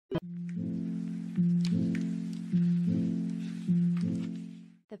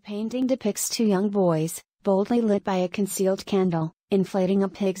The painting depicts two young boys, boldly lit by a concealed candle, inflating a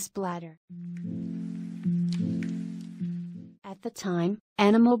pig's bladder. At the time,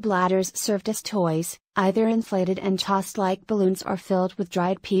 animal bladders served as toys, either inflated and tossed like balloons or filled with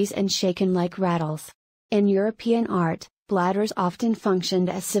dried peas and shaken like rattles. In European art, bladders often functioned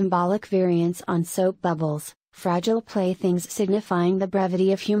as symbolic variants on soap bubbles, fragile playthings signifying the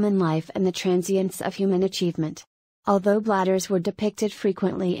brevity of human life and the transience of human achievement. Although bladders were depicted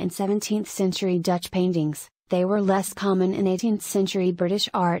frequently in 17th century Dutch paintings, they were less common in 18th century British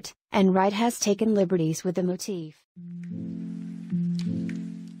art, and Wright has taken liberties with the motif.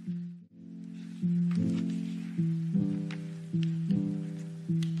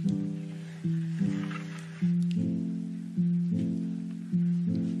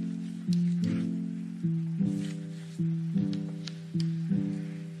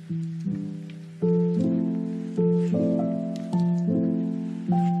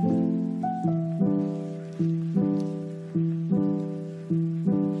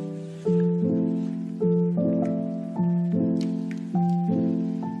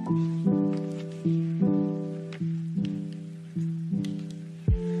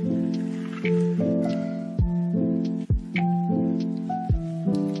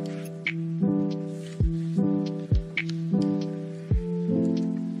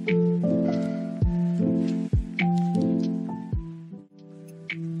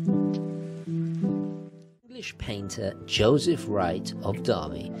 English painter Joseph Wright of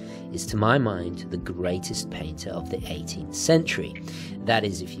Derby is, to my mind, the greatest painter of the 18th century. That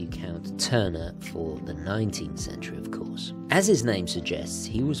is, if you count Turner for the 19th century, of course. As his name suggests,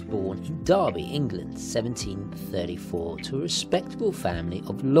 he was born in Derby, England, 1734, to a respectable family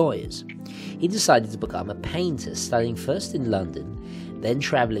of lawyers. He decided to become a painter, studying first in London, then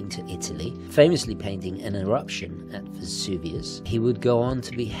travelling to Italy, famously painting an eruption at Vesuvius. He would go on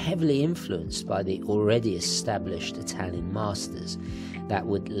to be heavily influenced by the already established Italian masters that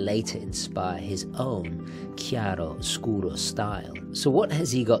would later inspire his own chiaro scuro style. So what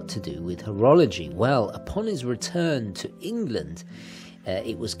has he got to do with horology? Well, upon his return to England,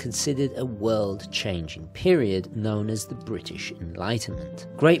 it was considered a world-changing period known as the British Enlightenment.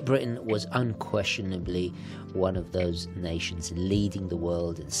 Great Britain was unquestionably one of those nations leading the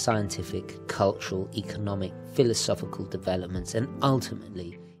world in scientific, cultural, economic, philosophical developments and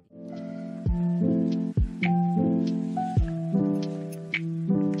ultimately